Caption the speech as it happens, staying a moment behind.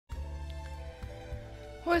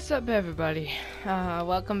What's up, everybody?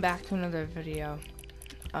 Welcome back to another video.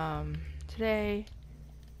 Today,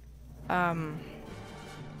 I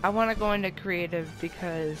want to go into creative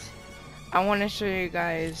because I want to show you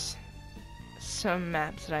guys some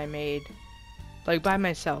maps that I made, like by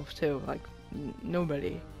myself too, like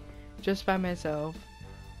nobody, just by myself.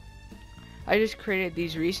 I just created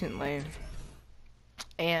these recently,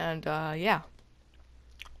 and yeah.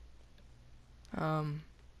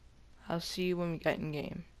 I'll see you when we get in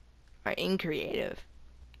game. Or in creative.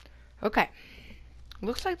 Okay.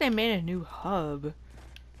 Looks like they made a new hub.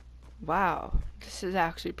 Wow. This is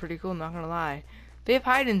actually pretty cool, not gonna lie. They have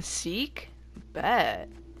hide and seek? Bet.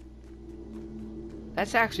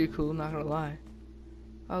 That's actually cool, not gonna lie.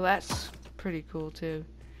 Oh, that's pretty cool too.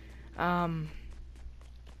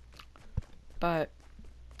 But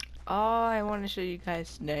all I want to show you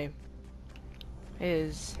guys today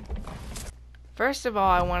is, first of all,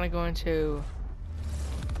 I want to go into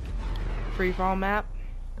free fall map.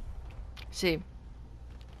 See,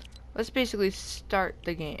 let's basically start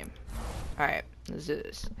the game. Alright, let's do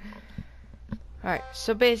this. Alright,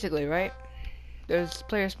 so basically, right, there's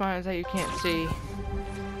player spawners that you can't see,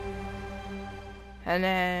 and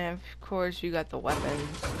then of course you got the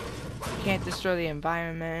weapons. You can't destroy the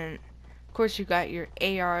environment. Of course you got your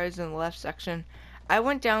ARs in the left section. I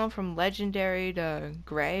went down from legendary to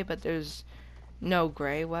gray, but there's no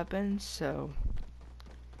gray weapons, so.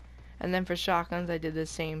 And then for shotguns I did the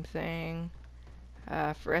same thing.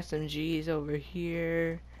 For SMGs over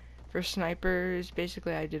here. For snipers,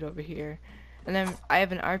 basically I did over here. And then I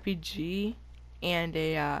have an RPG and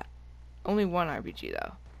a only one RPG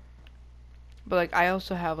though. But like I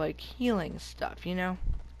also have like healing stuff, you know?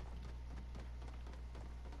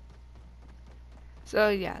 So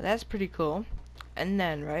yeah, that's pretty cool. And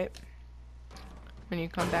then, right, when you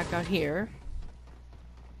come back out here,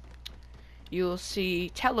 you'll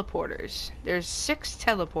see teleporters. There's 6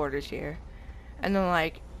 teleporters here. And then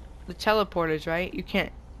like the teleporters, right, you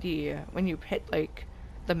can't, when you hit like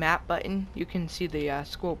the map button, you can see the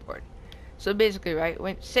scoreboard. So basically, right,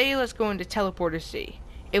 say let's go into teleporter C,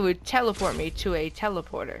 it would teleport me to a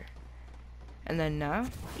teleporter. And then now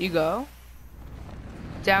you go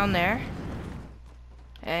down there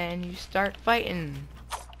and you start fighting.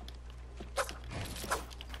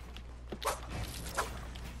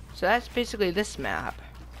 So that's basically this map.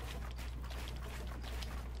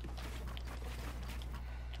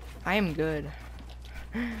 I am good.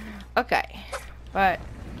 Okay, but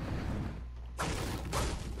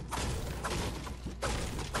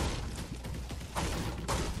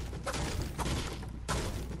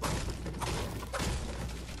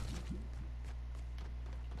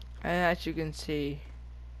as you can see,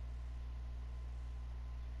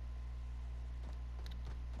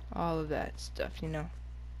 all of that stuff, you know.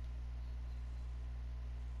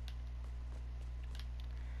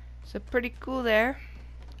 So pretty cool there.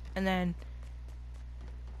 And then,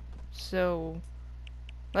 so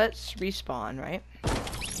let's respawn, right?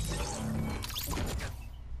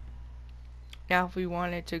 Now if we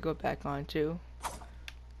wanted to go back onto,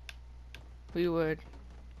 we would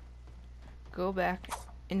go back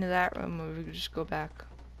into that room, or we could just go back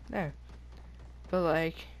there. But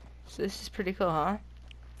like, so this is pretty cool, huh?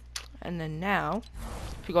 And then now,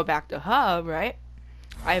 if you go back to hub, right,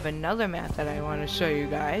 I have another map that I want to show you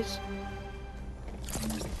guys,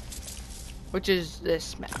 which is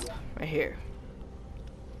this map right here.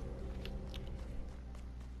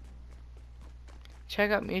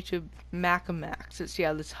 Check out YouTube Macamax to see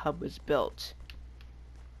how this hub was built.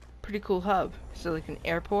 Pretty cool hub. So like an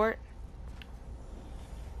airport.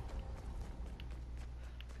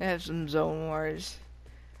 They have some zone wars.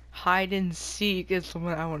 Hide and seek is the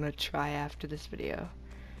one I want to try after this video.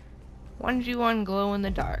 1v1 glow in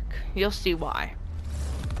the dark. You'll see why.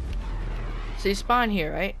 So you spawn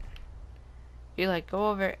here, right? You like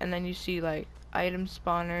go over and then you see like item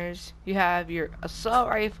spawners. You have your assault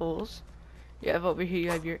rifles. You have over here,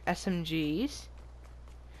 you have your SMGs.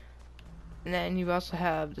 And then you also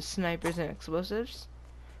have the snipers and explosives.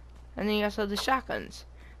 And then you also have the shotguns.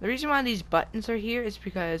 The reason why these buttons are here is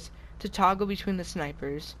because to toggle between the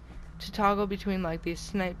snipers, to toggle between like the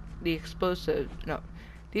explosive, no,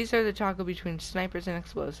 these are the toggle between snipers and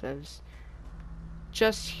explosives.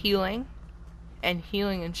 Just healing and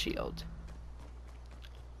shield.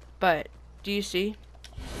 But do you see?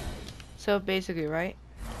 So basically, right?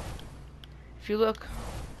 If you look,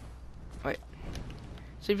 wait.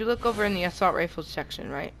 So if you look over in the assault rifles section,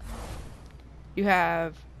 right? You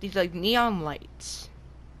have these like neon lights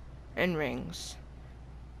and rings.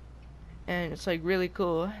 And it's like really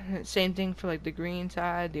cool. And same thing for like the green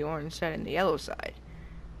side, the orange side, and the yellow side.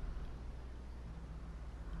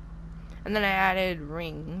 And then I added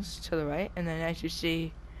rings to the right, and then as you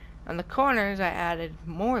see on the corners I added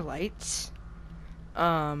more lights.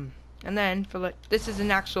 And then for like, this is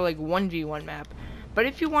an actual like 1v1 map, but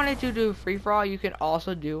if you wanted to do free-for-all you could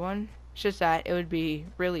also do one. It's just that it would be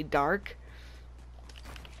really dark.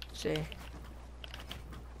 See,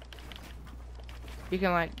 you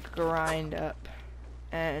can like grind up,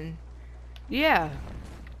 and yeah.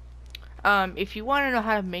 If you want to know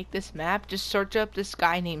how to make this map, just search up this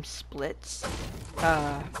guy named Splits.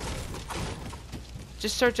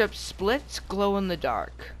 Just search up Splits Glow in the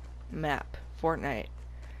Dark map, Fortnite.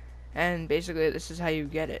 And basically this is how you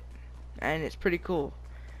get it. And it's pretty cool.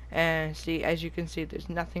 And see, as you can see, there's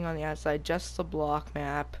nothing on the outside, just the block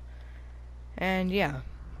map. And yeah,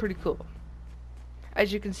 pretty cool.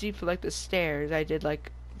 As you can see, for like the stairs, I did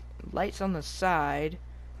like lights on the side,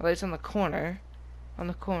 lights on the corner, on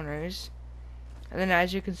the corners, and then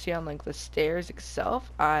as you can see on like the stairs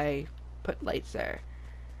itself I put lights there.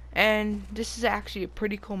 And this is actually a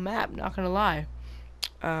pretty cool map, not gonna lie.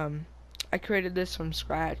 I created this from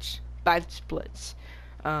scratch by Splits.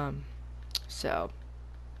 So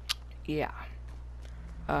yeah,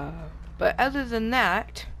 but other than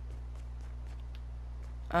that,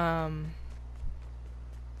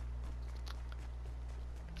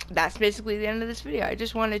 that's basically the end of this video. I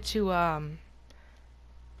just wanted to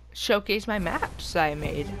showcase my maps I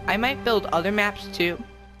made. I might build other maps too,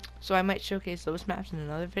 so I might showcase those maps in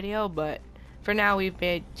another video, but for now we've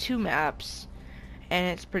made 2 maps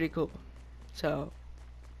and it's pretty cool. So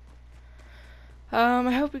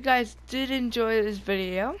I hope you guys did enjoy this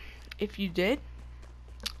video. If you did,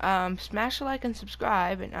 smash a like and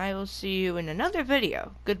subscribe, and I will see you in another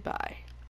video. Goodbye.